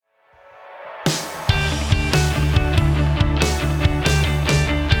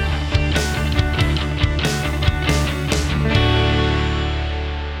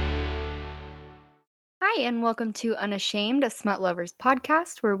and welcome to Unashamed, a Smut Lovers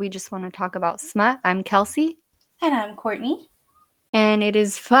podcast where we just want to talk about smut. I'm Kelsey. And I'm Courtney. And it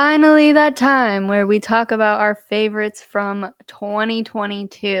is finally that time where we talk about our favorites from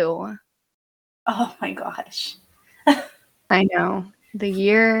 2022. Oh my gosh. I know. The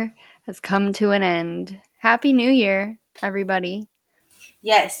year has come to an end. Happy New Year, everybody.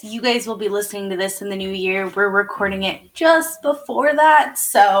 Yes, you guys will be listening to this in the new year. We're recording it just before that,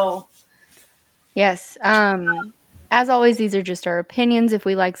 so. Yes. As always, these are just our opinions. If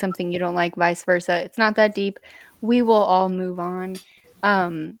we like something you don't like, vice versa. It's not that deep. We will all move on.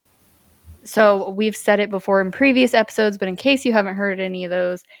 So we've said it before in previous episodes, but in case you haven't heard any of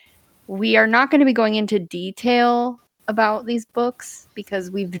those, we are not going to be going into detail about these books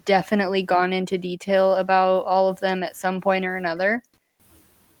because we've definitely gone into detail about all of them at some point or another.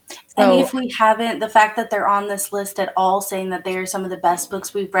 And if we haven't, the fact that they're on this list at all, saying that they are some of the best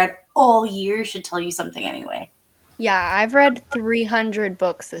books we've read all year, should tell you something anyway. Yeah, I've read 300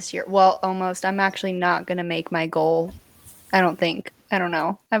 books this year. Well, almost. I'm actually not going to make my goal. I don't think. I don't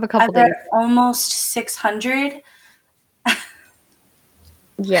know. I have a couple I've days. read almost 600.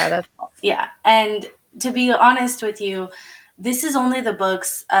 Yeah, And to be honest with you, this is only the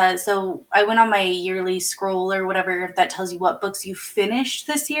books. So I went on my yearly scroll or whatever that tells you what books you finished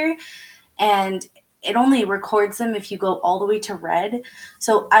this year. And it only records them if you go all the way to read.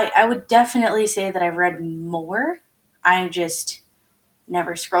 So I would definitely say that I've read more. I just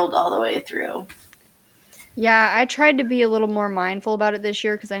never scrolled all the way through. Yeah, I tried to be a little more mindful about it this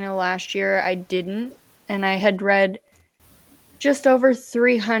year because I know last year I didn't. And I had read just over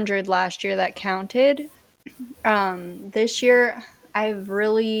 300 last year that counted. This year I've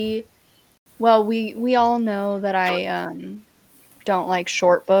really, well, we all know that I don't like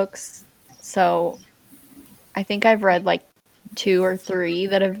short books. So I think I've read like 2 or 3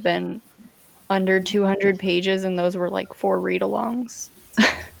 that have been under 200 pages, and those were like 4 read-alongs.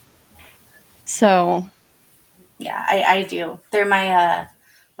 So yeah, I do. They're my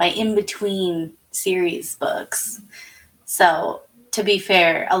in-between series books. So to be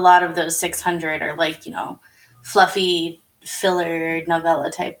fair, a lot of those 600 are like, fluffy filler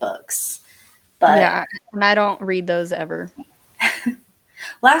novella type books. But yeah, and I don't read those ever.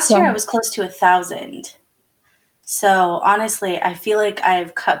 Last year I was close to 1,000. So honestly, I feel like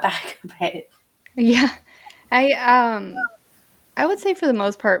I've cut back a bit. Yeah. I would say for the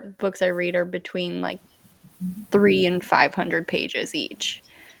most part, books I read are between like 300 and 500 pages each.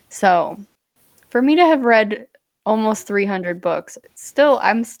 So for me to have read almost 300 books,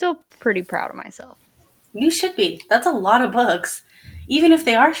 I'm still pretty proud of myself. You should be. That's a lot of books. Even if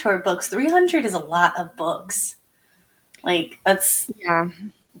they are short books, 300 is a lot of books. Like, it's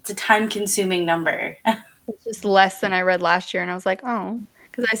a time-consuming number. It's just less than I read last year, and I was like, oh,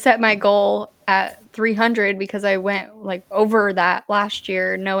 because I set my goal at 300 because I went like over that last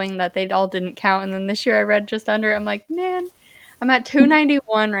year, knowing that they all didn't count, and then this year I read just under. I'm like, man, I'm at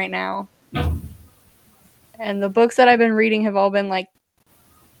 291 right now, and the books that I've been reading have all been like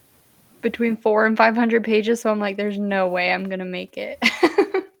between 400 and 500 pages, so I'm like, there's no way I'm gonna make it.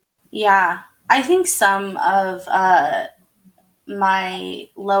 Yeah, I think some of my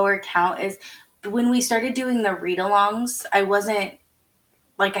lower count is when we started doing the read-alongs, I wasn't,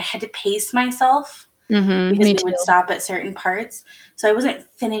 like, I had to pace myself because we would stop at certain parts. So I wasn't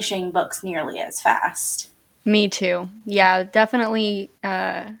finishing books nearly as fast. Me too. Yeah, definitely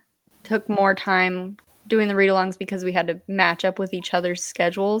took more time doing the read-alongs because we had to match up with each other's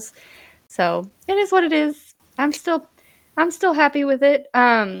schedules. So it is what it is. I'm still happy with it.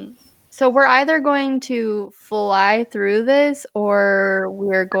 So we're either going to fly through this or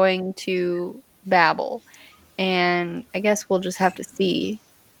we're going to babble. And I guess we'll just have to see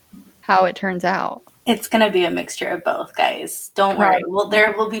how it turns out. It's going to be a mixture of both, guys. Don't worry. Well,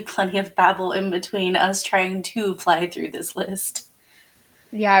 there will be plenty of babble in between us trying to fly through this list.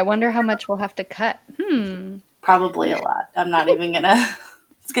 Yeah, I wonder how much we'll have to cut. Probably a lot. I'm not even going to...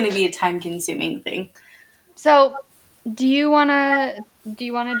 It's going to be a time-consuming thing. So, do you want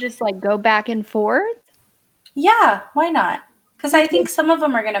to just like go back and forth? Yeah, why not? Because I think some of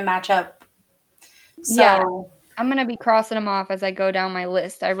them are going to match up. So yeah, I'm going to be crossing them off as I go down my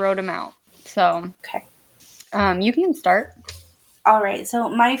list. I wrote them out. So, okay. You can start. All right. So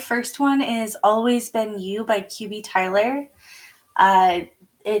my first one is Always Been You by QB Tyler.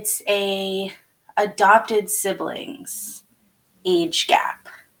 It's a adopted siblings age gap.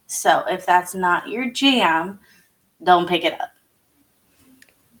 So if that's not your jam, don't pick it up.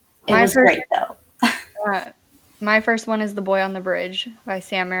 It was great, though. My first one is The Boy on the Bridge by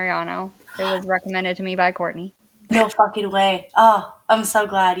Sam Mariano. It was recommended to me by Courtney. No fucking way. Oh, I'm so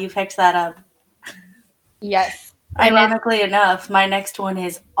glad you picked that up. Yes. And Ironically enough, my next one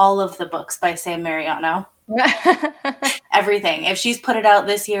is all of the books by Sam Mariano. it's Everything. If she's put it out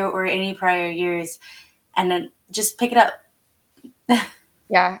this year or any prior years, and then just pick it up.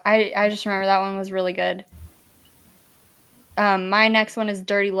 yeah, I just remember that one was really good. My next one is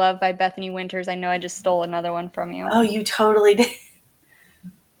Dirty Love by Bethany Winters. I know I just stole another one from you. Oh, you totally did.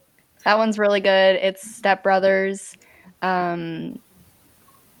 That one's really good. It's stepbrothers, and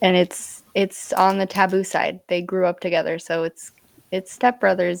it's on the taboo side. They grew up together, so it's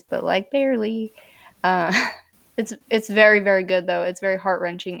stepbrothers, but like barely. It's very, very good though. It's very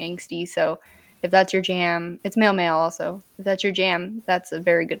heart-wrenching, angsty. So if that's your jam, it's male also. If that's your jam, that's a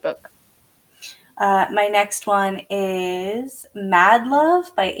very good book. My next one is Mad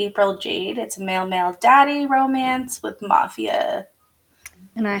Love by April Jade. It's a male daddy romance with mafia.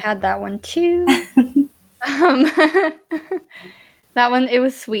 And I had that one too. That one, it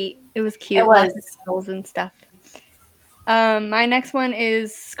was sweet. It was cute. It was. Lots of skulls and stuff. My next one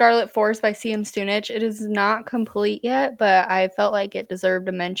is Scarlet Force by C.M. Stunich. It is not complete yet, but I felt like it deserved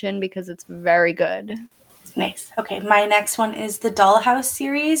a mention because it's very good. Nice. Okay, my next one is the Dollhouse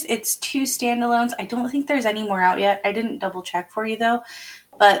series. It's 2 standalones. I don't think there's any more out yet. I didn't double check for you though,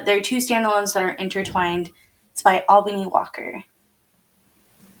 but they're 2 standalones that are intertwined. It's by Albany Walker.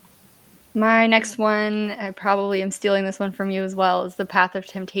 My next one, I probably am stealing this one from you as well, is The Path of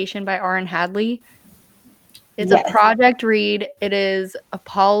Temptation by Aaron Hadley. It's a project read. It is a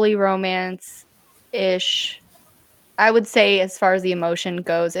poly romance-ish. I would say as far as the emotion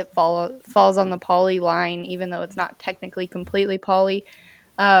goes, it falls on the poly line, even though it's not technically completely poly.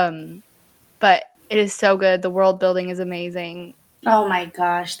 But it is so good. The world building is amazing. Oh my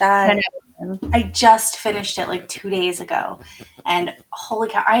gosh, that I just finished it like 2 days ago. And holy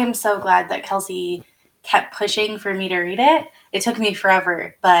cow, I am so glad that Kelsey kept pushing for me to read it. It took me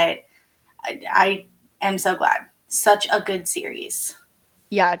forever, but I am so glad. Such a good series.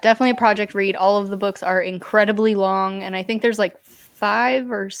 Yeah, definitely a project read. All of the books are incredibly long, and I think there's like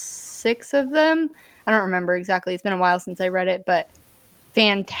 5 or 6 of them. I don't remember exactly. It's been a while since I read it, but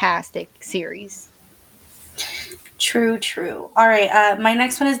fantastic series. True. All right, my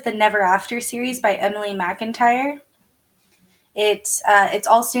next one is the Never After series by Emily McIntyre. It's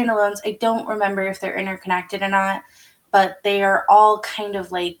all standalones. I don't remember if they're interconnected or not, but they are all kind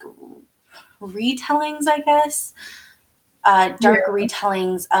of like retellings, I guess. Dark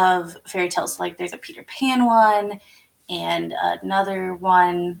retellings of fairy tales. So like there's a Peter Pan one and another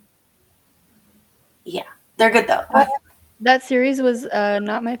one. Yeah, they're good though. That series was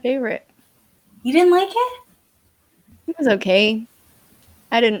not my favorite. You didn't like it? It was okay.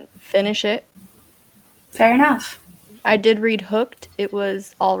 I didn't finish it. Fair enough. I did read Hooked. It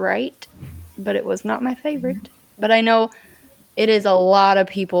was all right, but it was not my favorite. But I know it is a lot of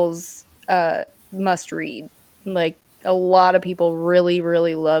people's must read. Like, a lot of people really,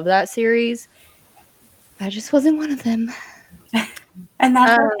 really love that series. I just wasn't one of them. And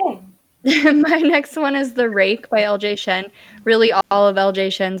that's okay. My next one is The Rake by L.J. Shen. Really, all of L.J.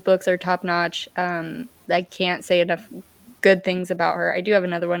 Shen's books are top-notch. I can't say enough good things about her. I do have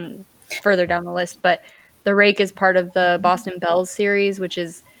another one further down the list, but The Rake is part of the Boston Bells series, which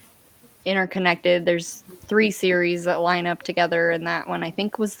is interconnected. There's 3 series that line up together, and that one I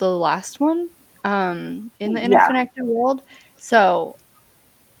think was the last one in the interconnected world. So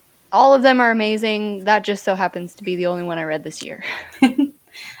all of them are amazing. That just so happens to be the only one I read this year.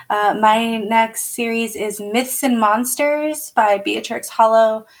 My next series is Myths and Monsters by Beatrix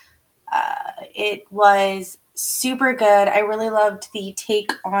Hollow. It was super good. I really loved the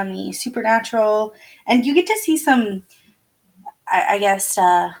take on the supernatural, and you get to see some, I guess,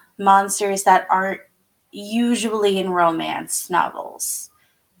 monsters that aren't usually in romance novels.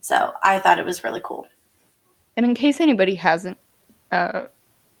 So I thought it was really cool. And in case anybody hasn't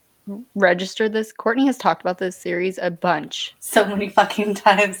registered this, Courtney has talked about this series a bunch. So many fucking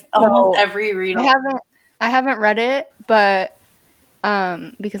times. Almost every read. I haven't read it, but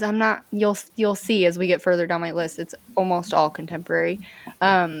because I'm not, you'll see as we get further down my list, it's almost all contemporary.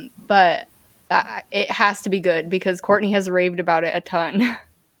 But it has to be good because Courtney has raved about it a ton.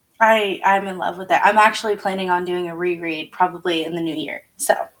 I'm in love with it. I'm actually planning on doing a reread probably in the new year.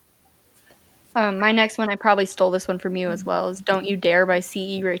 So my next one, I probably stole this one from you as well, is Don't You Dare by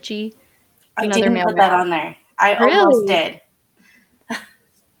C.E. Ritchie. I didn't put that on there. I almost did.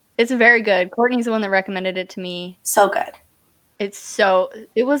 It's very good. Courtney's the one that recommended it to me. So good.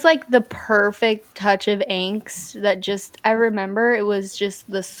 It was like the perfect touch of angst that I remember it was just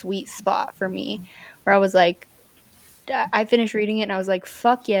the sweet spot for me where I was like, I finished reading it and I was like,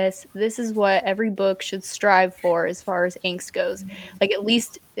 fuck yes, this is what every book should strive for as far as angst goes. Like, at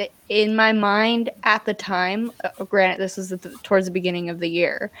least in my mind at the time, granted, this was towards the beginning of the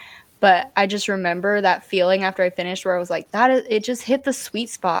year, but I just remember that feeling after I finished where I was like, it just hit the sweet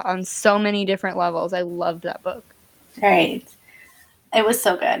spot on so many different levels. I loved that book. Right. It was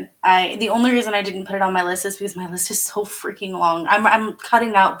so good. The only reason I didn't put it on my list is because my list is so freaking long. I'm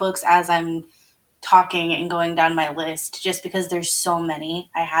cutting out books as I'm talking and going down my list just because there's so many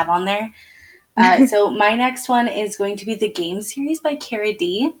I have on there. So my next one is going to be the Game series by Cara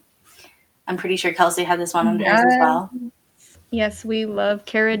D. I'm pretty sure Kelsey had this one on hers as well. Yes, we love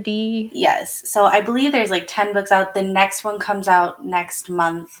Cara D. Yes. So I believe there's like 10 books out. The next one comes out next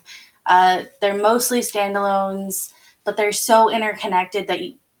month. They're mostly standalones, but they're so interconnected that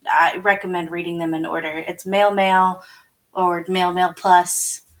I recommend reading them in order. It's Male Male or Male Male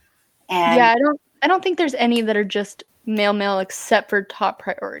Plus. And yeah, I don't think there's any that are just male except for Top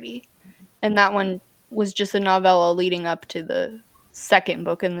Priority. And that one was just a novella leading up to the second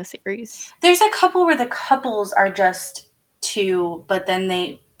book in the series. There's a couple where the couples are just two, but then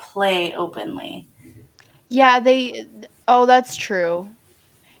they play openly. Yeah, that's true.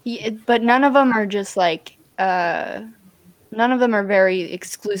 Yeah, but none of them are just like, none of them are very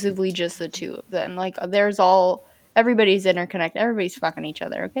exclusively just the two of them. Like, everybody's interconnected. Everybody's fucking each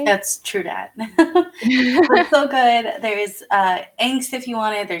other, okay? That's true, Dad. It's so good. There's angst if you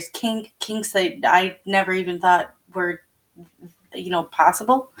want it. There's kinks that I never even thought were,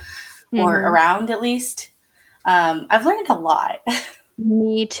 possible or around at least. I've learned a lot.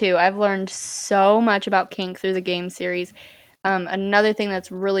 Me too. I've learned so much about kink through the Game series. Another thing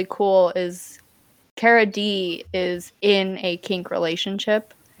that's really cool is Cara D is in a kink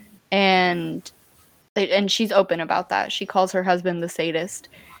relationship, and she's open about that. She calls her husband the sadist.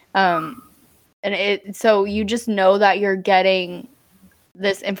 So you just know that you're getting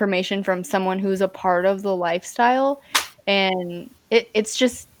this information from someone who's a part of the lifestyle, and it's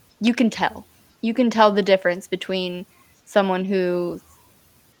just, you can tell the difference between someone who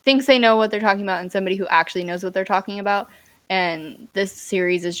thinks they know what they're talking about and somebody who actually knows what they're talking about. And this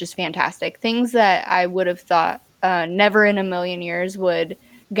series is just fantastic. Things that I would have thought never in a million years would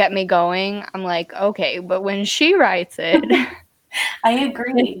get me going. I'm like, okay, but when she writes it, I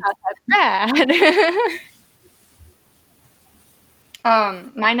agree. It's not that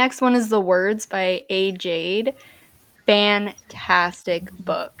bad. My next one is The Words by A. Jade. Fantastic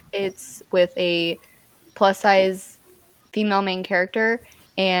book. It's with a plus size female main character,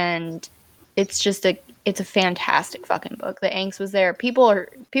 and it's a fantastic fucking book. The angst was there.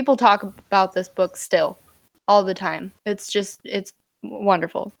 People talk about this book still all the time. It's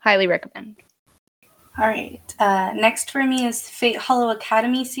wonderful. Highly recommend. All right. Next for me is Fate Hollow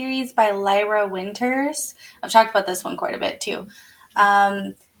Academy series by Lyra Winters. I've talked about this one quite a bit too.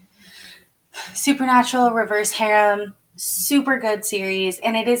 Supernatural Reverse Harem, super good series,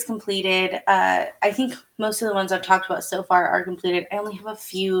 and it is completed. I think most of the ones I've talked about so far are completed. I only have a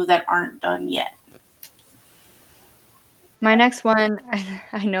few that aren't done yet. My next one,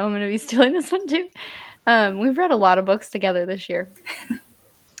 I know I'm going to be stealing this one too. We've read a lot of books together this year.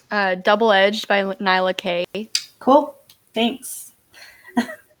 Double Edged by Nyla K. Cool. Thanks.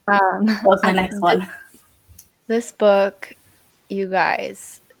 What's my next one? This book, you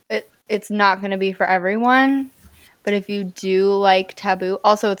guys, it's not going to be for everyone, but if you do like taboo,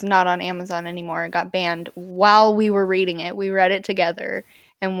 also it's not on Amazon anymore. It got banned while we were reading it. We read it together,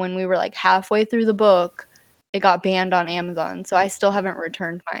 and when we were like halfway through the book, it got banned on Amazon. So I still haven't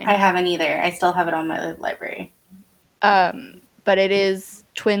returned mine. I haven't either. I still have it on my library. But it is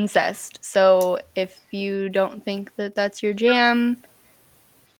twincest. So if you don't think that that's your jam,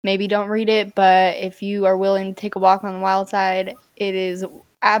 maybe don't read it. But if you are willing to take a walk on the wild side, it is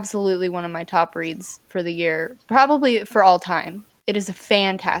absolutely one of my top reads for the year, probably for all time. It is a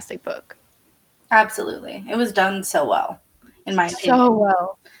fantastic book. Absolutely. It was done so well, in my opinion. So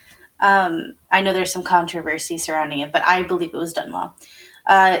well. I know there's some controversy surrounding it, but I believe it was done well.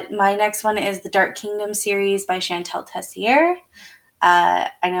 My next one is the Dark Kingdom series by Chantal Tessier.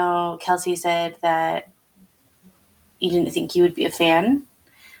 I know Kelsey said that you didn't think you would be a fan.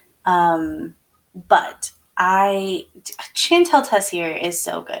 But Chantal Tessier is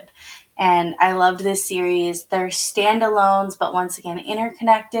so good. And I loved this series. They're standalones, but once again,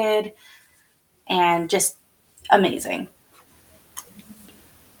 interconnected and just amazing.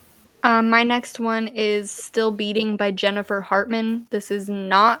 My next one is Still Beating by Jennifer Hartman. This is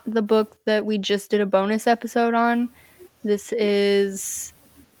not the book that we just did a bonus episode on. This is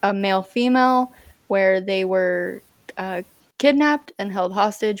a male-female where they were kidnapped and held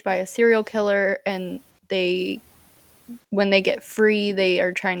hostage by a serial killer, and they when they get free, they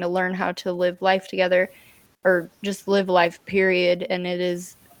are trying to learn how to live life together, or just live life, period. And it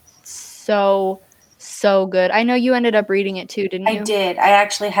is so, so good. I know you ended up reading it too, didn't I you? did. I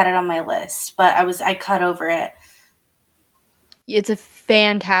actually had it on my list, but I cut over it. It's a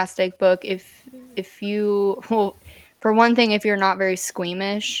fantastic book. If you, well, for one thing, if you're not very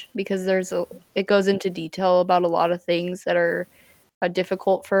squeamish, because it goes into detail about a lot of things that are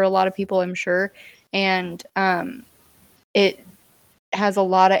difficult for a lot of people, I'm sure. And it has a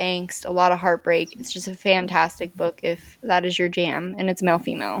lot of angst, a lot of heartbreak. It's just a fantastic book if that is your jam, and it's male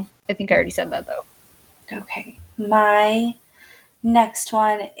female. I think I already said that though. Okay. My next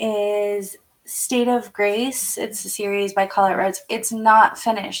one is State of Grace. It's a series by Colette Rhodes. It's not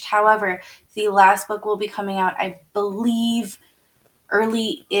finished. However, the last book will be coming out, I believe,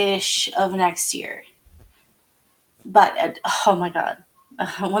 early-ish of next year. But oh my god.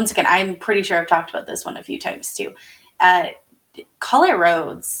 Once again, I'm pretty sure I've talked about this one a few times too. Colette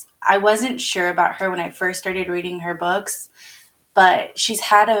Rhodes, I wasn't sure about her when I first started reading her books, but she's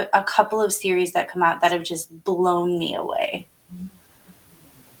had a couple of series that come out that have just blown me away.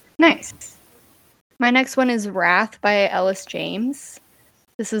 Nice. My next one is Wrath by Ellis James.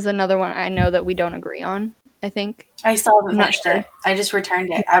 This is another one I know that we don't agree on, I think. I still haven't I'm not finished sure. it. I just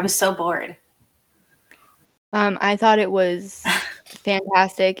returned it. I was so bored. I thought it was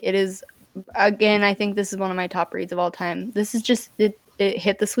fantastic. It is, again, I think this is one of my top reads of all time. This is just, it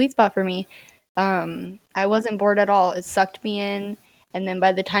hit the sweet spot for me. I wasn't bored at all. It sucked me in. And then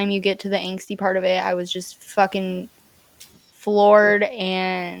by the time you get to the angsty part of it, I was just fucking floored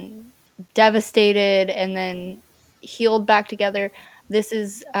and devastated, and then healed back together. This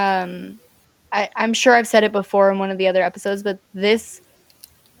is, I'm sure I've said it before in one of the other episodes, but this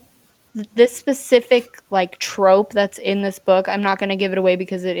specific like trope that's in this book, I'm not going to give it away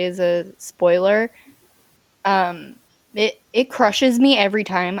because it is a spoiler. It crushes me every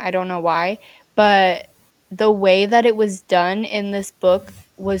time. I don't know why, but the way that it was done in this book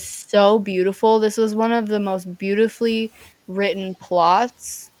was so beautiful. This was one of the most beautifully written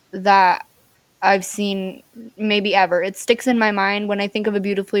plots that I've seen maybe ever. It sticks in my mind when I think of a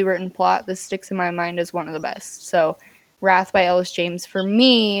beautifully written plot. This sticks in my mind as one of the best. So Wrath by Ellis James for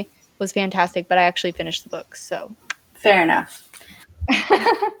me was fantastic, but I actually finished the book, so fair enough.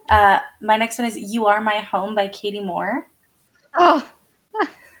 My next one is You Are My Home by Katie Moore. Oh,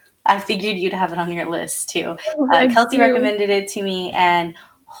 I figured you'd have it on your list too. I Kelsey do. recommended it to me, and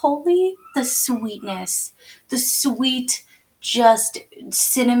holy, the sweetness, the sweet, just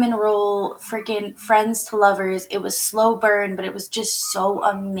cinnamon roll, freaking Friends to Lovers. It was slow burn, but it was just so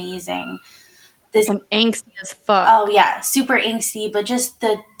amazing. And angsty as fuck. Oh yeah, super angsty, but just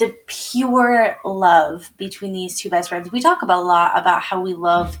the pure love between these two best friends. We talk about a lot about how we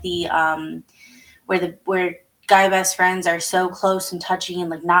love the where guy best friends are so close and touchy and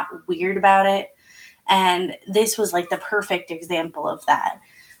like not weird about it, and this was like the perfect example of that.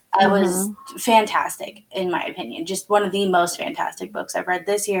 It was fantastic in my opinion. Just one of the most fantastic books I've read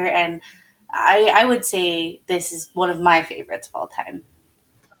this year, and I would say this is one of my favorites of all time.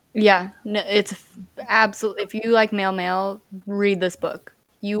 Yeah, no, it's absolutely. If you like male, read this book.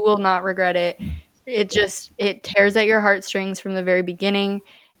 You will not regret it. It tears at your heartstrings from the very beginning,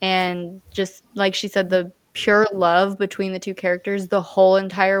 and just like she said, the pure love between the two characters the whole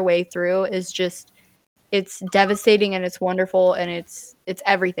entire way through is just, it's devastating and it's wonderful and it's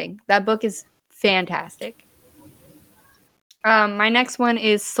everything. That book is fantastic. My next one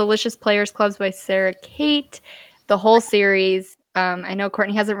is Salacious Players Clubs by Sarah Kate. The whole series. I know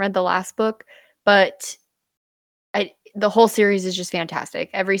Courtney hasn't read the last book, but the whole series is just fantastic.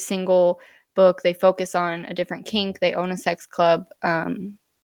 Every single book, they focus on a different kink. They own a sex club, and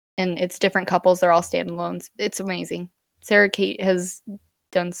it's different couples. They're all standalones. It's amazing. Sarah Kate has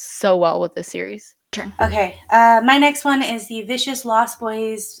done so well with this series. Okay, my next one is the Vicious Lost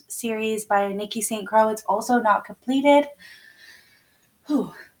Boys series by Nikki St. Croix. It's also not completed.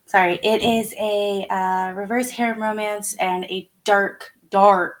 Whew. Sorry, it is a reverse harem romance and a dark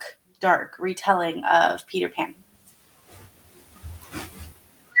retelling of Peter Pan.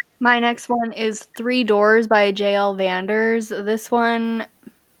 My next one is Three Doors by J.L. Vanders. This one,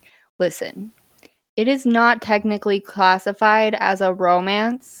 listen, it is not technically classified as a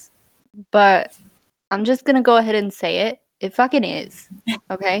romance, but I'm just going to go ahead and say it. It fucking is.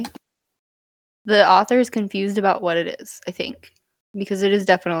 Okay? The author is confused about what it is, I think, because it is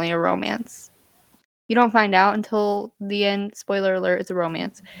definitely a romance. You don't find out until the end. Spoiler alert, it's a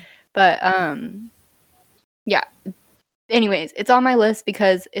romance. But, yeah. Anyways, it's on my list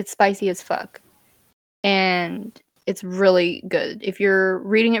because it's spicy as fuck. And it's really good. If you're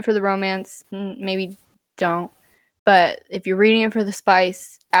reading it for the romance, maybe don't. But if you're reading it for the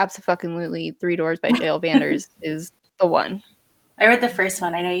spice, abso-fucking-lutely, Three Doors by J.L. Vanders is the one. I read the first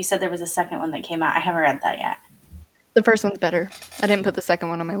one. I know you said there was a second one that came out. I haven't read that yet. The first one's better. I didn't put the second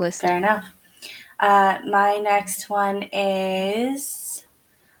one on my list. Fair enough. My next one is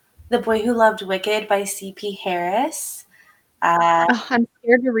The Boy Who Loved Wicked by C.P. Harris. I'm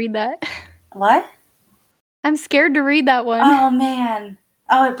scared to read that. What? I'm scared to read that one. Oh, man.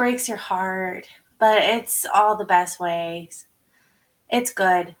 Oh, it breaks your heart. But it's all the best ways. It's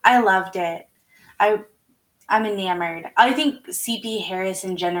good. I loved it. I'm enamored. I think C.P. Harris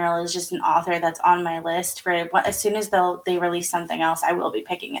in general is just an author that's on my list for as soon as they release something else, I will be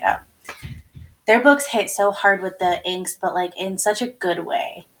picking it up. Their books hit so hard with the inks, but like in such a good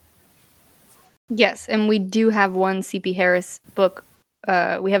way. Yes, and we do have one C.P. Harris book.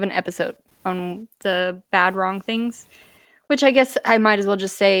 We have an episode on the Bad Wrong Things, which I guess I might as well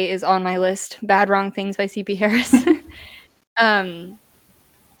just say is on my list. Bad Wrong Things by C.P. Harris.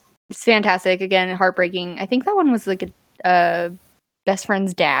 It's fantastic. Again, heartbreaking. I think that one was like a best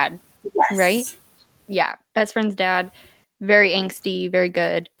friend's dad, Yes. right? Yeah, best friend's dad. Very angsty, very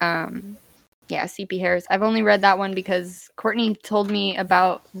good. Yeah, C.P. Harris. I've only read that one because Courtney told me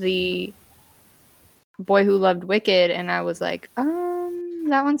about the Boy Who Loved Wicked, and I was like,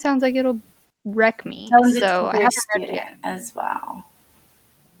 that one sounds like it'll wreck me. That was So I a haven't teacher read it yet. student as well.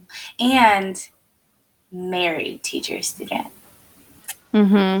 And married teacher student.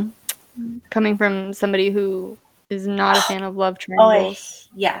 Mm-hmm. Coming from somebody who is not a fan of love triangles.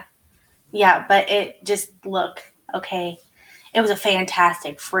 Yeah, but it just okay. It was a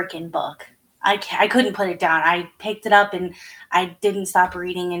fantastic freaking book. I couldn't put it down. I picked it up and I didn't stop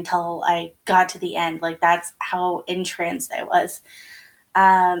reading until I got to the end. Like that's how entranced I was.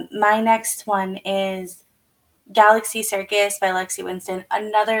 My next one is Galaxy Circus by Lexi Winston.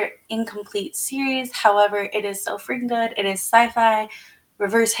 Another incomplete series. However, it is so freaking good. It is sci-fi,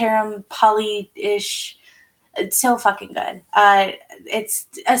 reverse harem, poly-ish. It's so fucking good. It's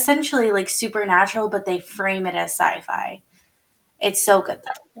essentially like supernatural, but they frame it as sci-fi. It's so good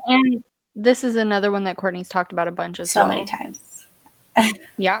though. And this is another one that Courtney's talked about a bunch as well. So many times.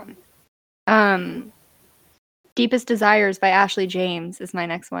 Yeah. Deepest Desires by Ashley James is my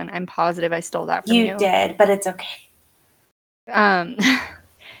next one. I'm positive I stole that from you. You did, but it's okay.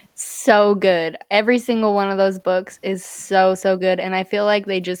 So good. Every single one of those books is so good, and I feel like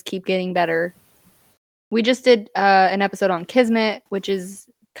they just keep getting better. We just did an episode on Kismet, which is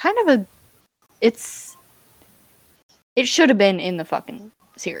kind of it should have been in the fucking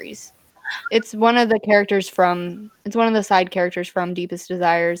series. It's one of the side characters from Deepest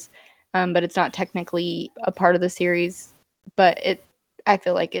Desires, but it's not technically a part of the series. But I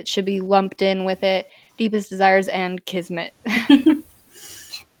feel like it should be lumped in with it. Deepest Desires and Kismet.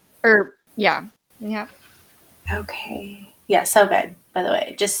 Yeah. Okay. Yeah, so good, by the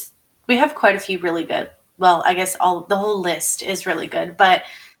way. Just, we have quite a few really good. Well, I guess the whole list is really good, but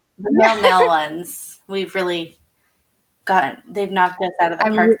the male ones, we've really they've knocked us out of the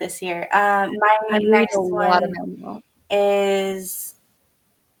park this year. My next one is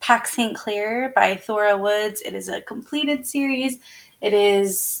Pax St. Clair by Thora Woods. It is a completed series. It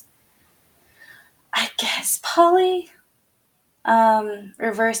is, I guess, poly,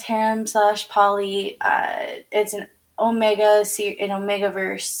 reverse harem / poly. It's an Omegaverse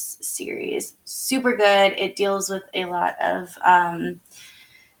series. Super good. It deals with a lot of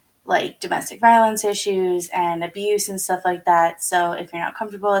like domestic violence issues and abuse and stuff like that. So if you're not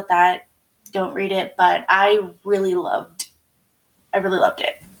comfortable with that, don't read it. But I really loved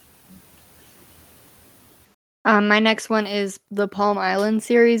it. My next one is the Palm Island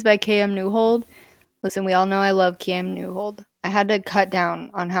series by K.M. Newhold. Listen, we all know I love K.M. Newhold. I had to cut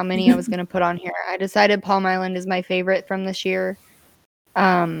down on how many I was going to put on here. I decided Palm Island is my favorite from this year.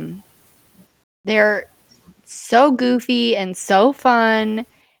 They're so goofy and so fun.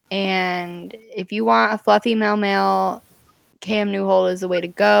 And if you want a fluffy male, K.M. Newhold is the way to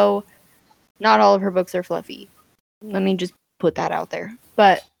go. Not all of her books are fluffy. Let me just put that out there.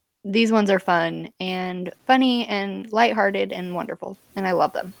 But these ones are fun and funny and lighthearted and wonderful. And I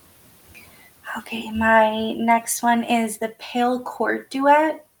love them. Okay, my next one is The Pale Court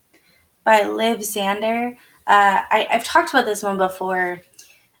Duet by Liv Zander. I've talked about this one before.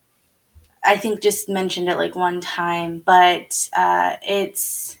 I think just mentioned it like one time, but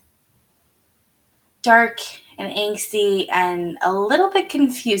it's dark and angsty and a little bit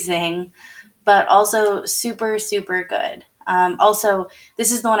confusing, but also super good. Also,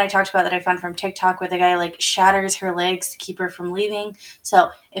 this is the one I talked about that I found from TikTok where the guy like shatters her legs to keep her from leaving.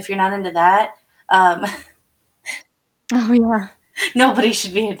 So if you're not into that, oh yeah, nobody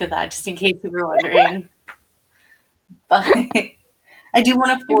should be into that, just in case you were wondering. but I do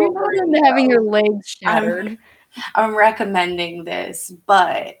want to If you're not into having your legs shattered. I'm recommending this,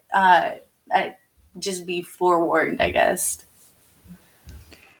 but just be forewarned, I guess.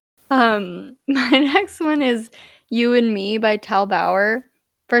 My next one is You and Me by Tal Bauer.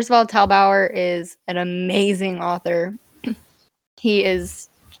 First of all, Tal Bauer is an amazing author. He is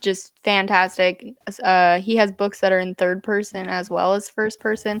just fantastic. He has books that are in third person as well as first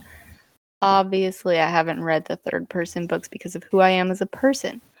person. Obviously, I haven't read the third person books because of who I am as a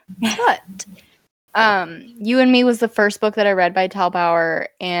person. But You and Me was the first book that I read by Tal Bauer,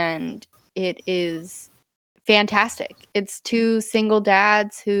 and it is fantastic. It's two single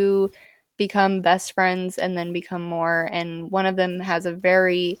dads who become best friends and then become more, and one of them has a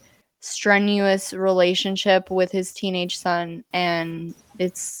very strenuous relationship with his teenage son, and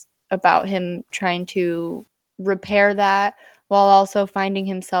it's about him trying to repair that while also finding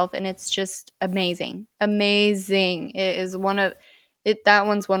himself, and it's just amazing. It is that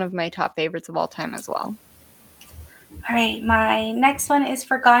one's one of my top favorites of all time as well. All right, my next one is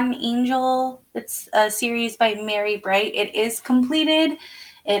Forgotten Angel. It's a series by Mary Bright. It is completed.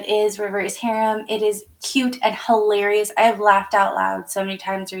 It is reverse harem. It is cute and hilarious. I have laughed out loud so many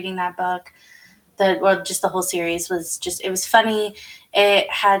times reading that book. Just the whole series it was funny. It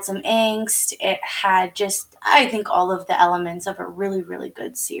had some angst. It had I think all of the elements of a really, really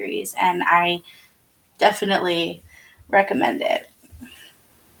good series, and I definitely recommend it.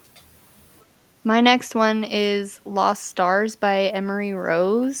 My next one is Lost Stars by Emery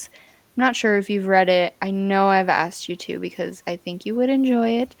Rose. I'm not sure if you've read it. I know I've asked you to because I think you would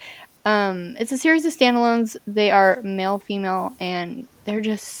enjoy it. It's a series of standalones. They are male, female, and they're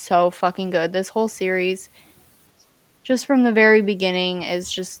just so fucking good. This whole series, just from the very beginning,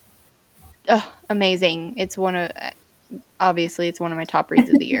 is just amazing. Obviously it's one of my top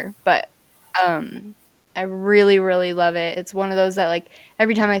reads of the year, but I really, really love it. It's one of those that, like,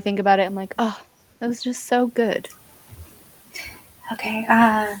 every time I think about it, I'm like, oh, that was just so good. Okay,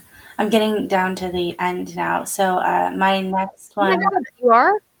 I'm getting down to the end now. So my next one. Oh my God, you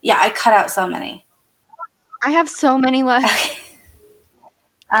are? Yeah, I cut out so many. I have so many left.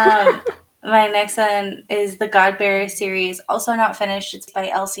 My next one is the Godbearer series, also not finished. It's by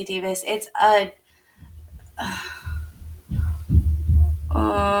Elsie Davis. It's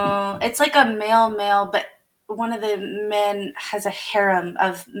it's like a male, but one of the men has a harem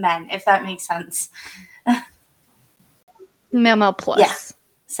of men, if that makes sense. Male plus. Yeah.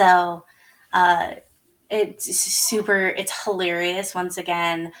 So it's hilarious once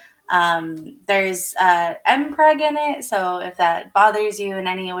again. There's MPreg in it, so if that bothers you in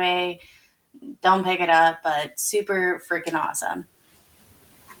any way, don't pick it up, but super freaking awesome.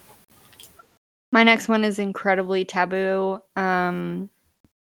 My next one is Incredibly Taboo.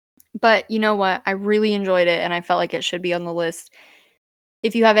 But you know what? I really enjoyed it, and I felt like it should be on the list.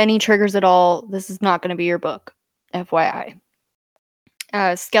 If you have any triggers at all, this is not going to be your book. FYI.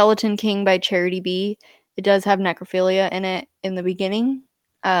 Skeleton King by Charity B. It does have necrophilia in it in the beginning.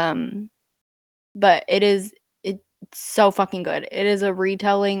 But it's so fucking good. It is a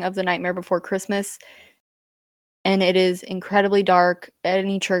retelling of The Nightmare Before Christmas, and it is incredibly dark.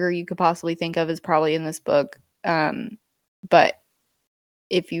 Any trigger you could possibly think of is probably in this book. But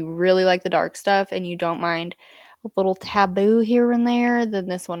if you really like the dark stuff and you don't mind a little taboo here and there, then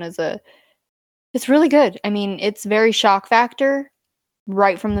this one it's really good. I mean, it's very shock factor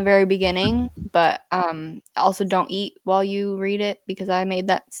right from the very beginning, but also don't eat while you read it, because I made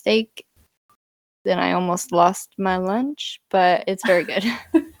that mistake. Then I almost lost my lunch, but it's very good.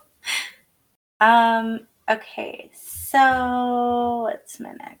 Okay, so what's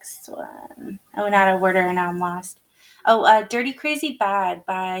my next one? I went out of order and now I'm lost. Dirty Crazy Bad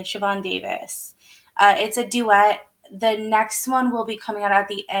by Siobhan Davis. It's a duet. The next one will be coming out at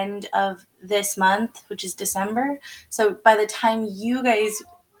the end of this month, which is December. So by the time you guys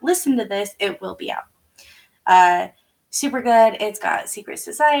listen to this, it will be out. Super good. It's got secret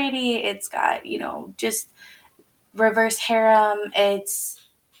society. It's got, just reverse harem. It's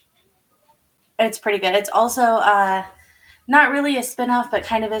pretty good. It's also not really a spinoff, but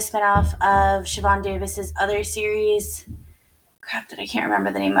kind of a spinoff of Siobhan Davis's other series. Crap, that I can't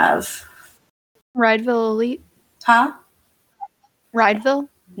remember the name of. Rydeville Elite? Huh? Rydeville?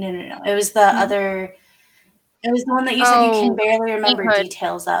 No. It was the other. It was the one that you said you can barely remember Sainthood.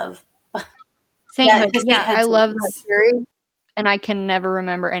 Details of. Sainthood. Yeah, I love that series, and I can never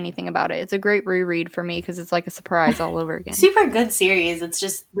remember anything about it. It's a great reread for me because it's like a surprise all over again. Super good series. It's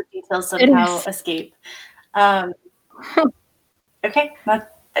just the details somehow escape. Okay,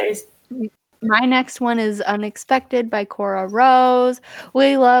 there's My next one is Unexpected by Cora Rose.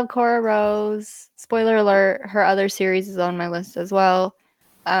 We love Cora Rose. Spoiler alert, her other series is on my list as well.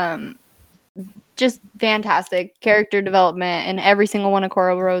 Just fantastic character development, and every single one of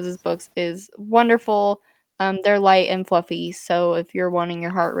Cora Rose's books is wonderful. They're light and fluffy, so if you're wanting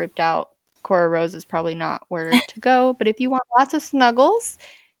your heart ripped out, Cora Rose is probably not where to go. But if you want lots of snuggles,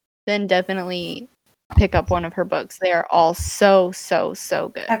 then definitely pick up one of her books. They are all so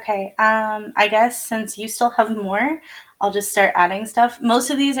good. Okay. I guess since you still have more, I'll just start adding stuff. Most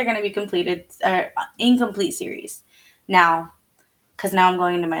of these are going to be completed, incomplete series now, because now I'm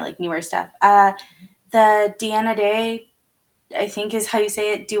going into my like newer stuff. The Deanna Day, I think is how you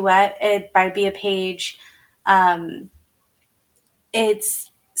say it, duet it by Bea Page.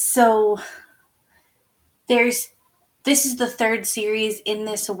 It's so this is the third series in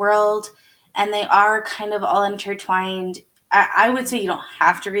this world, and they are kind of all intertwined. I would say you don't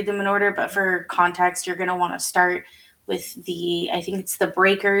have to read them in order, but for context, you're going to want to start with I think it's the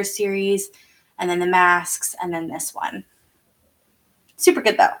Breakers series, and then the Masks, and then this one. Super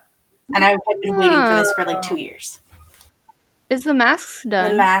good, though. And I've been waiting for this for like 2 years. Is the Masks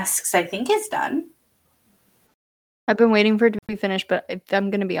done? The Masks, I think, is done. I've been waiting for it to be finished, but if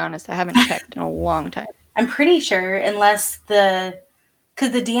I'm going to be honest, I haven't checked in a long time. I'm pretty sure, unless because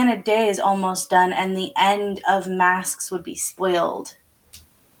the Deanna Day is almost done, and the end of Masks would be spoiled.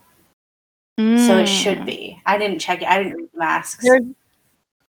 So it should be. I didn't check it. I didn't read Masks.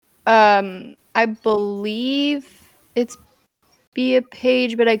 I believe it's Bea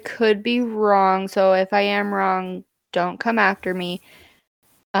Page, but I could be wrong. So if I am wrong, don't come after me.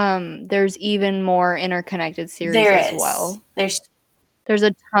 There's even more interconnected series as well. There's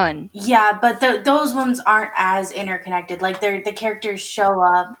a ton. Yeah, but those ones aren't as interconnected. Like the characters show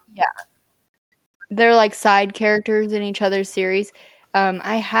up. Yeah. They're like side characters in each other's series.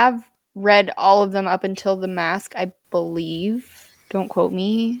 I have read all of them up until The Mask, I believe. Don't quote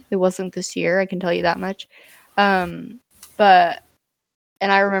me. It wasn't this year, I can tell you that much. And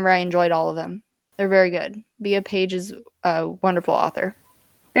I remember I enjoyed all of them. They're very good. Bea Page is a wonderful author.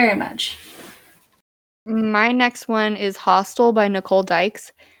 Very much. My next one is Hostel by Nicole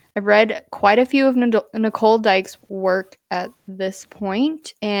Dykes. I've read quite a few of Nicole Dykes' work at this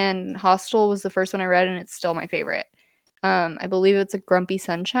point, and Hostel was the first one I read, and it's still my favorite. I believe it's a Grumpy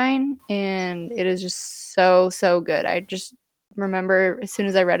Sunshine, and it is just so good. I just remember as soon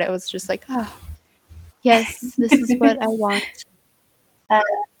as I read it, I was just like, oh, yes, this is what I want.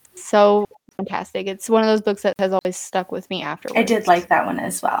 So fantastic. It's one of those books that has always stuck with me afterwards. I did like that one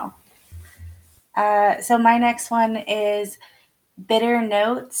as well. So my next one is Bitter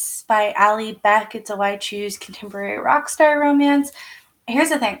Notes by Allie Beck. It's a Why Choose contemporary rock star romance. Here's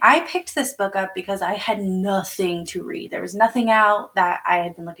the thing. I picked this book up because I had nothing to read. There was nothing out that I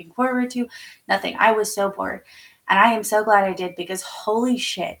had been looking forward to. Nothing. I was so bored. And I am so glad I did, because holy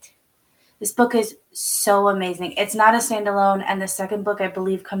shit. This book is so amazing. It's not a standalone, and the second book, I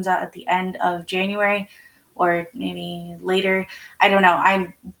believe, comes out at the end of January or maybe later. I don't know.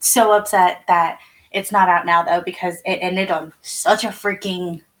 I'm so upset that it's not out now, though, because it ended on such a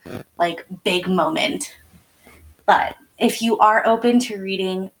freaking, like, big moment. But if you are open to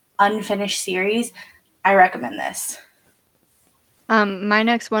reading unfinished series, I recommend this. My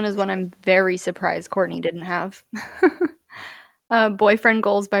next one is one I'm very surprised Courtney didn't have. Boyfriend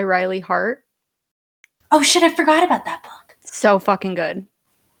Goals by Riley Hart. Oh shit, I forgot about that book. So fucking good.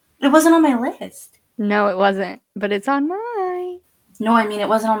 It wasn't on my list. No, it wasn't, but it's on mine. No, I mean, it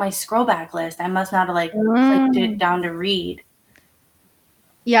wasn't on my scroll back list. I must not have clicked it down to read.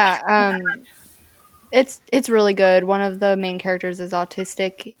 Yeah, it's really good. One of the main characters is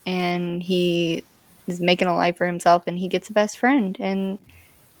autistic, and he is making a life for himself, and he gets a best friend, and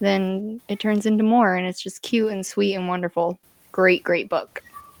then it turns into more, and it's just cute and sweet and wonderful. Great book.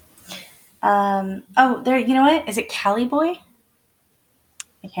 There. You know what? Is it Cali Boy?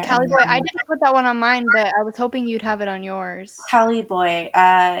 Cali Boy. I didn't put that one on mine, but I was hoping you'd have it on yours. Cali Boy.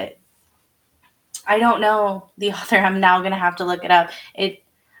 I don't know the author. I'm now gonna have to look it up.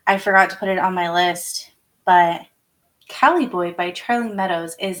 I forgot to put it on my list, but Cali Boy by Charlie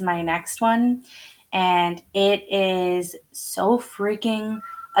Meadows is my next one, and it is so freaking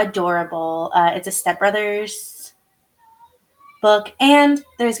adorable. It's a Step Brothers book, and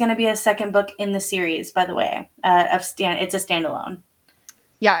there's going to be a second book in the series, by the way. It's a standalone.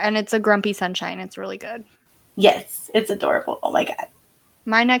 Yeah, and it's a Grumpy Sunshine. It's really good. Yes, it's adorable. Oh my god.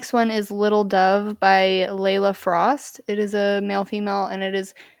 My next one is Little Dove by Layla Frost. It is a male-female, and it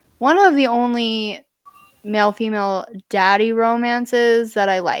is one of the only male-female daddy romances that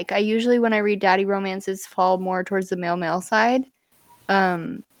I like. I usually, when I read daddy romances, fall more towards the male-male side.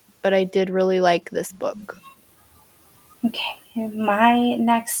 but I did really like this book. Okay, my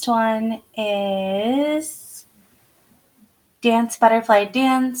next one is Dance Butterfly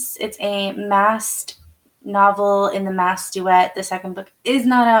Dance. It's a masked novel in the masked duet. The second book is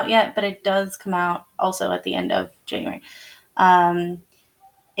not out yet, but it does come out also at the end of January.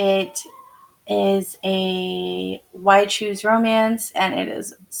 It is a Why Choose romance, and it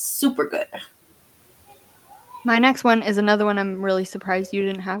is super good. My next one is another one I'm really surprised you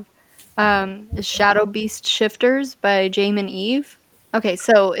didn't have. Is Shadow Beast Shifters by Jamin Eve. Okay,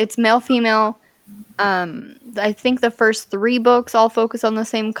 so it's male female. I think the first 3 books all focus on the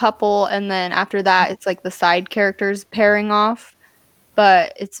same couple, and then after that, it's like the side characters pairing off.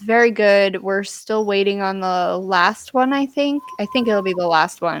 But it's very good. We're still waiting on the last one, I think. I think it'll be the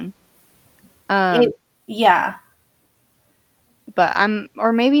last one. Yeah. But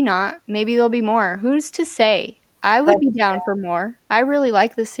or maybe not. Maybe there'll be more. Who's to say? I would be down for more. I really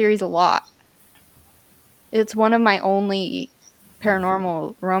like this series a lot. It's one of my only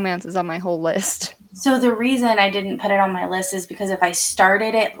paranormal romances on my whole list. So the reason I didn't put it on my list is because if I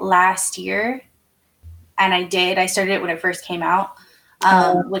started it last year, and I started it when it first came out,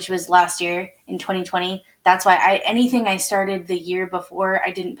 which was last year in 2020. That's why anything I started the year before,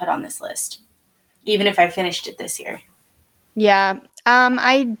 I didn't put on this list, even if I finished it this year. Yeah.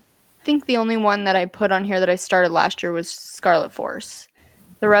 I think the only one that I put on here that I started last year was Scarlet Force.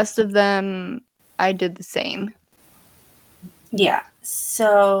 The rest of them, I did the same. Yeah.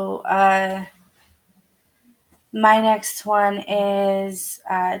 So my next one is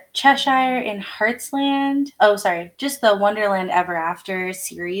Cheshire in Heartsland. Oh, sorry. Just the Wonderland Ever After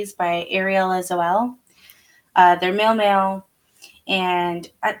series by Ariel Zoel. They're male, and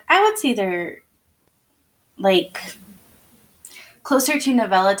I would say they're like closer to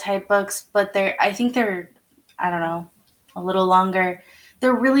novella type books, but I think they're, I don't know, a little longer.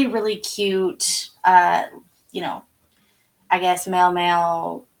 They're really, really cute, I guess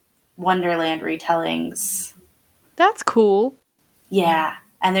male Wonderland retellings. That's cool. Yeah.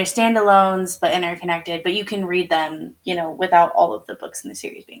 And they're standalones but interconnected, but you can read them, without all of the books in the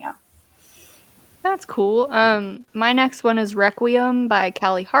series being out. That's cool. My next one is Requiem by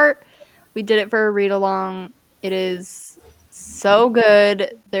Callie Hart. We did it for a read along. It is so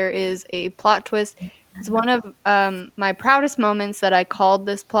good. There is a plot twist. It's one of my proudest moments that I called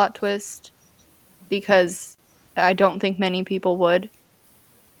this plot twist because I don't think many people would.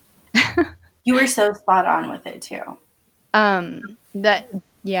 You were so spot on with it too. I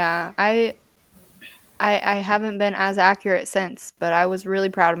haven't been as accurate since, but I was really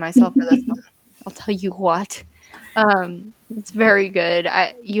proud of myself for this one. I'll tell you what. It's very good.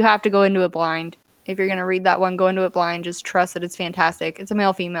 You have to go into it blind. If you're gonna read that one, go into it blind. Just trust that it's fantastic. It's a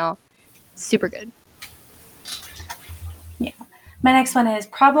male female. Super good. Yeah. My next one is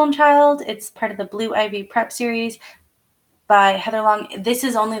Problem Child. It's part of the Blue Ivy Prep series by Heather Long. This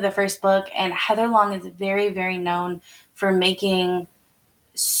is only the first book, and Heather Long is very, very known for making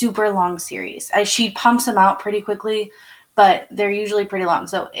super long series. She pumps them out pretty quickly, but they're usually pretty long.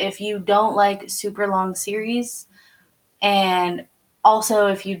 So if you don't like super long series, and also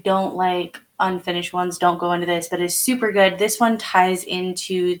if you don't like unfinished ones, don't go into this, but it's super good. This one ties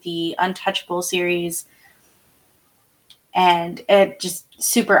into the Untouchable series, and it just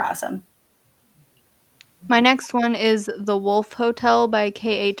super awesome. My next one is The Wolf Hotel by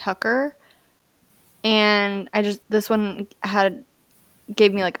K.A. Tucker. And this one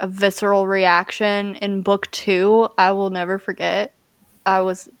gave me like a visceral reaction in book 2. I will never forget.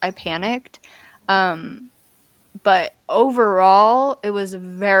 I panicked. But overall, it was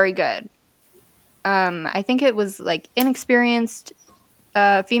very good. I think it was like inexperienced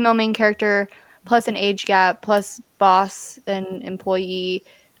female main character, plus an age gap, plus boss and employee,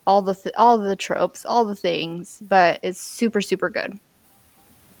 all the tropes, all the things. But it's super, super good.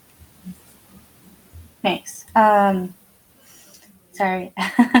 Nice. Sorry.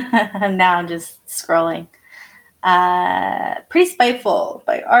 Now I'm just scrolling. Pretty Spiteful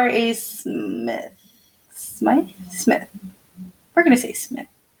by R.A. Smith. Smith. We're going to say Smith.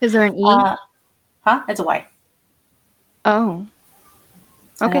 Is there an E? It's a Y. Oh.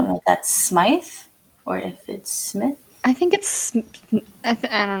 Okay. I don't know if that's Smythe or if it's Smith. I think it's... I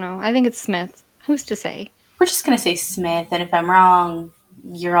don't know. I think it's Smith. Who's to say? We're just going to say Smith, and if I'm wrong,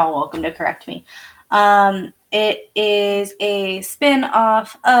 you're all welcome to correct me. It is a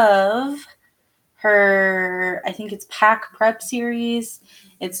spin-off of her, I think it's Pack Prep series.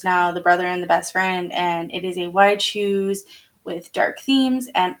 It's now The Brother and the Best Friend, and it is a Why Choose with dark themes,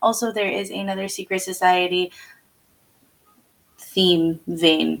 and also there is another Secret Society theme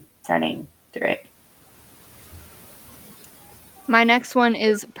vein running through it. My next one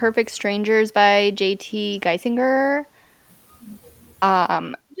is Perfect Strangers by J.T. Geisinger.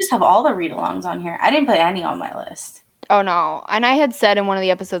 You just have all the read-alongs on here. I didn't put any on my list. Oh no. And I had said in one of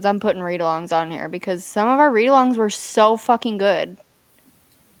the episodes I'm putting read-alongs on here because some of our read-alongs were so fucking good.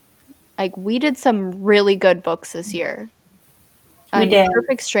 Like we did some really good books this year. We did.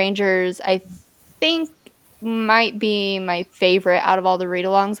 Perfect Strangers, I think might be my favorite out of all the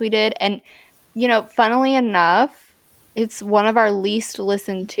read-alongs we did. And you know, funnily enough, it's one of our least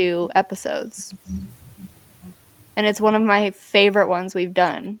listened to episodes. And it's one of my favorite ones we've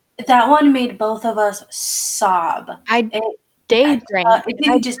done. That one made both of us sob. It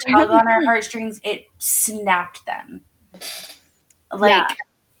didn't just tug on our heartstrings, it snapped them. Like,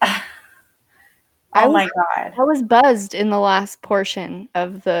 yeah. Oh my God. I was buzzed in the last portion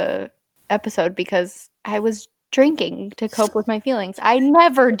of the episode because I was drinking to cope with my feelings. I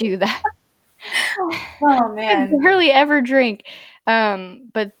never do that. Oh man. I barely ever drink.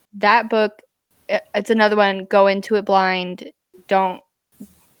 But that book, it's another one. Go into it blind. Don't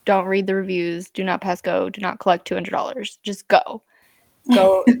read the reviews. Do not pass go. Do not collect $200. Just go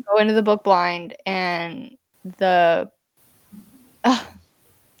into the book blind, and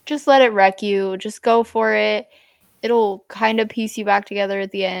just let it wreck you. Just go for it. It'll kind of piece you back together at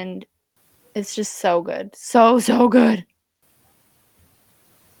the end. It's just so good. So good.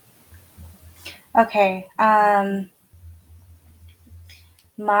 Okay.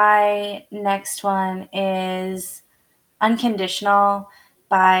 My next one is Unconditional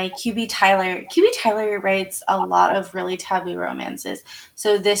by QB Tyler. QB Tyler writes a lot of really taboo romances.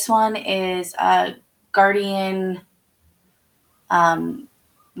 So this one is a guardian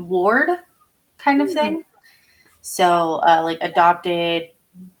ward kind of thing. So like adopted,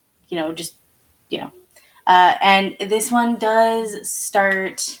 and this one does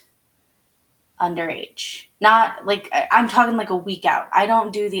start underage. Not like I'm talking like a week out. I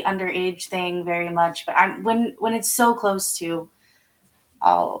don't do the underage thing very much, but when it's so close to,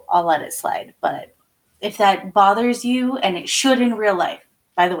 I'll let it slide. But if that bothers you, and it should in real life,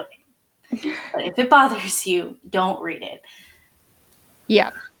 by the way, but if it bothers you, don't read it. Yeah.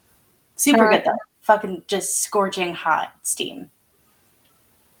 Super good though. Fucking just scorching hot steam.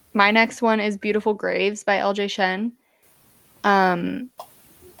 My next one is Beautiful Graves by L.J. Shen.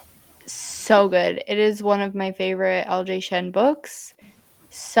 So good. It is one of my favorite L.J. Shen books.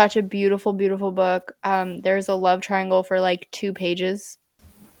 Such a beautiful, beautiful book. There's a love triangle for like 2 pages,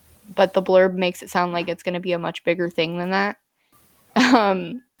 but the blurb makes it sound like it's going to be a much bigger thing than that.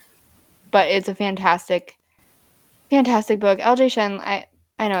 But it's a fantastic, fantastic book. L.J. Shen, I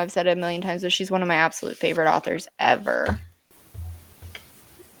know I've said it a million times, but she's one of my absolute favorite authors ever.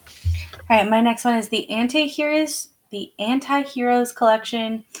 All right, my next one is the Anti-Heroes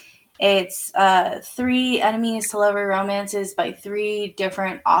collection. It's 3 enemies to lover romances by 3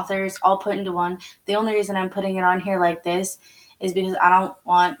 different authors, all put into one. The only reason I'm putting it on here like this is because I don't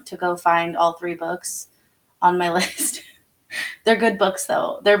want to go find all 3 books on my list. They're good books,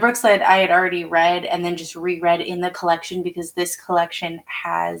 though. They're books that I had already read and then just reread in the collection because this collection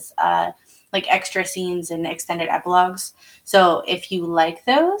has like extra scenes and extended epilogues. So if you like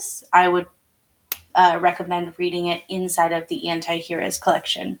those, I would recommend reading it inside of the Anti-Heroes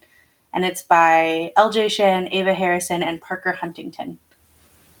collection. And it's by L.J. Shen, Ava Harrison, and Parker Huntington.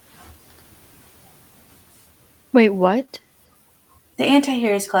 Wait, what? The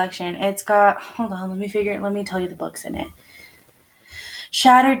Anti-Heroes collection. It's got, hold on, let me tell you the books in it.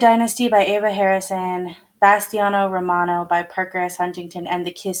 Shattered Dynasty by Ava Harrison, Bastiano Romano by Parker S. Huntington, and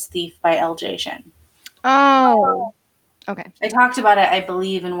The Kiss Thief by L.J. Shen. Oh, okay. I talked about it, I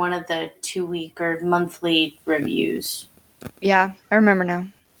believe, in one of the 2-week or monthly reviews. Yeah, I remember now.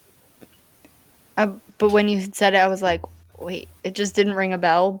 But when you said it, I was like, wait, it just didn't ring a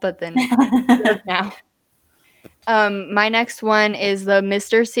bell, but then now. My next one is the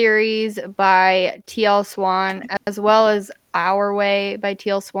Mr. series by T.L. Swan, as well as Our Way by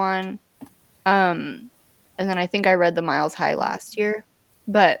T.L. Swan. And then I think I read the Miles High last year,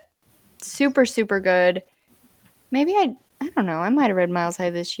 but super, super good. Maybe I don't know. I might have read Miles High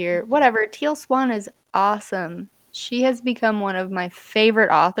this year. Whatever. T.L. Swan is awesome. She has become one of my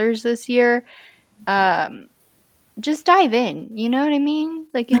favorite authors this year. Just dive in. You know what I mean?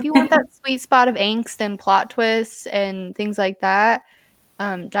 Like if you want that sweet spot of angst and plot twists and things like that,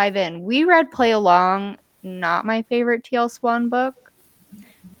 dive in. We read Play Along, not my favorite T.L. Swan book,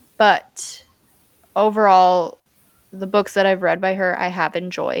 but overall, the books that I've read by her, I have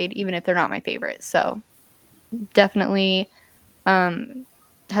enjoyed, even if they're not my favorite. So definitely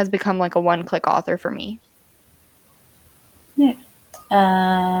has become like a one-click author for me. Yeah.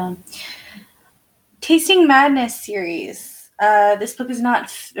 Tasting Madness series. This book is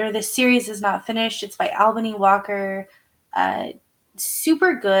not, or this series is not finished. It's by Albany Walker.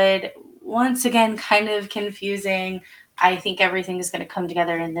 Super good. Once again, kind of confusing. I think everything is going to come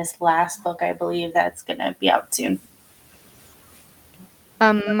together in this last book, I believe, that's going to be out soon.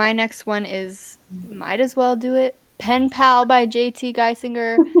 My next one is Might As Well Do It. Pen Pal by J.T.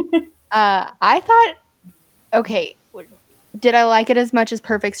 Geisinger. I thought, okay, did I like it as much as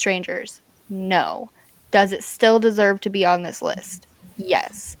Perfect Strangers? No. Does it still deserve to be on this list?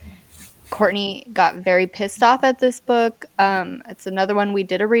 Yes. Courtney got very pissed off at this book. It's another one. We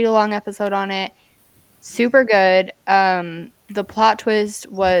did a read-along episode on it. Super good. The plot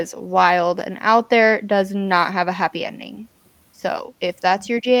twist was wild and out there. Does not have a happy ending. So if that's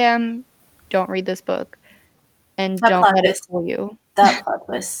your jam, don't read this book. And don't let it fool you. That plot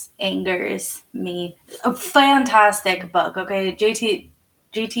twist angers me. A fantastic book, okay? J.T.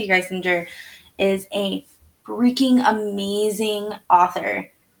 Geisinger is a freaking amazing author.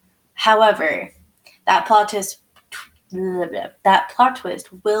 However, that plot twist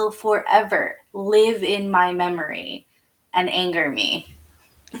will forever live in my memory and anger me.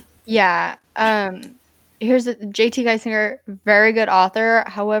 Yeah. Here's J.T. Geisinger, very good author.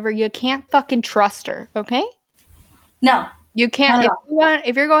 However, you can't fucking trust her, okay? No. You can't.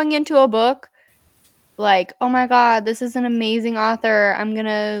 If you're going into a book like, oh my God, this is an amazing author, I'm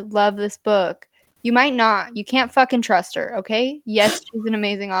gonna love this book. You might not. You can't fucking trust her, okay? Yes, she's an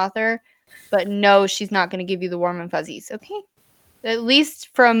amazing author, but no, she's not gonna give you the warm and fuzzies, okay? At least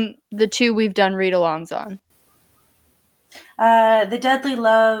from the two we've done read-alongs on. The Deadly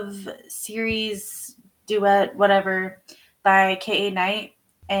Love series duet, whatever, by K.A. Knight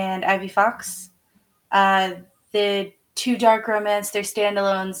and Ivy Fox. The two dark romance, they're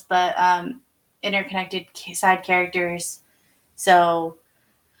standalones, but interconnected side characters. So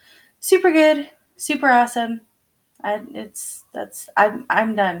super good, super awesome. I'm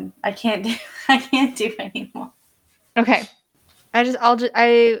done. I can't do anymore. Okay.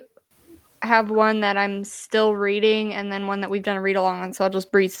 I have one that I'm still reading and then one that we've done a read along on, so I'll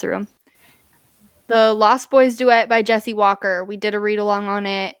just breeze through them. The Lost Boys Duet by Jessie Walker. We did a read along on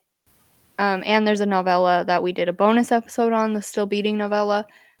it. And there's a novella that we did a bonus episode on, the Still Beating novella.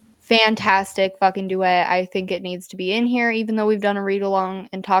 Fantastic fucking duet. I think it needs to be in here, even though we've done a read along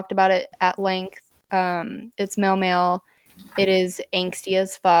and talked about it at length. It's male. It is angsty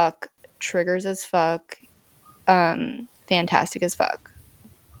as fuck, triggers as fuck, fantastic as fuck.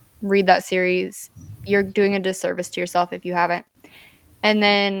 Read that series. You're doing a disservice to yourself if you haven't. And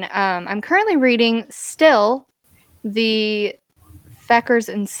then I'm currently reading still the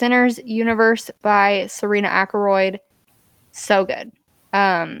Feckers and Sinners universe by Serena Ackroyd. So good.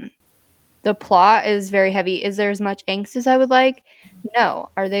 The plot is very heavy. Is there as much angst as I would like? No.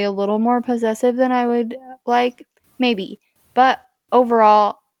 Are they a little more possessive than I would like? Maybe. But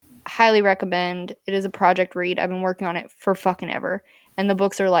overall, highly recommend. It is a project read. I've been working on it for fucking ever. And the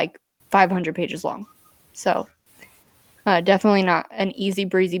books are like 500 pages long. So definitely not an easy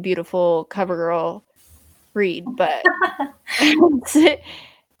breezy, beautiful cover girl read, but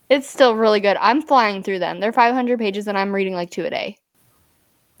it's still really good. I'm flying through them. They're 500 pages and I'm reading like 2 a day.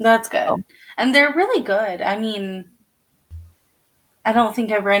 That's good. And they're really good. I mean, I don't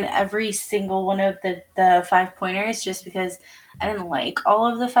think I've read every single one of the 5-pointers just because I didn't like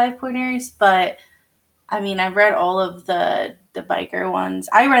all of the 5-pointers, but I mean, I've read all of the biker ones.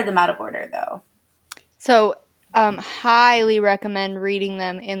 I read them out of order though. So highly recommend reading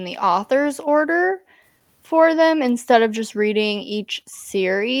them in the author's order for them instead of just reading each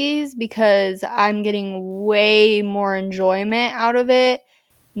series, because I'm getting way more enjoyment out of it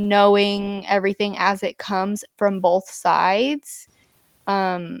knowing everything as it comes from both sides.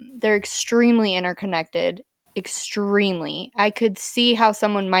 They're extremely interconnected. Extremely. I could see how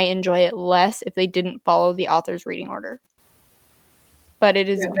someone might enjoy it less if they didn't follow the author's reading order. But it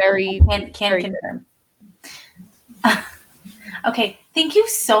is very, very confirm. Okay, thank you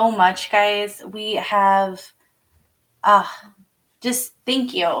so much, guys. We have just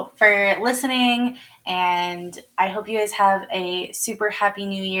thank you for listening, and I hope you guys have a super happy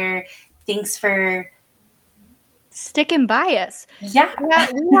new year. Thanks for sticking by us. Yeah.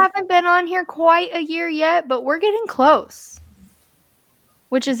 We haven't been on here quite a year yet, but we're getting close,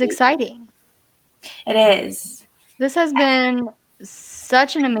 which is exciting. It is. This has been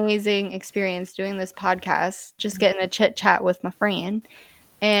such an amazing experience doing this podcast, just getting a chit chat with my friend.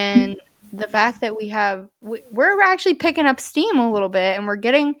 And the fact that we're actually picking up steam a little bit, and we're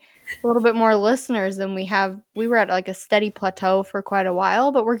getting a little bit more listeners than we have. We were at like a steady plateau for quite a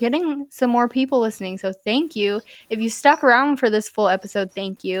while, but we're getting some more people listening. So thank you. If you stuck around for this full episode,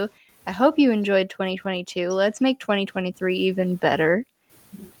 thank you. I hope you enjoyed 2022. Let's make 2023 even better.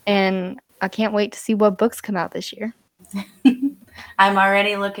 And I can't wait to see what books come out this year. I'm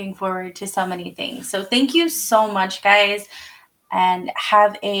already looking forward to so many things. So thank you so much, guys, and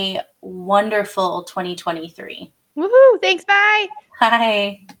have a wonderful 2023. Woohoo! Thanks, bye!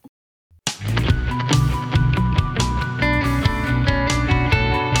 Bye.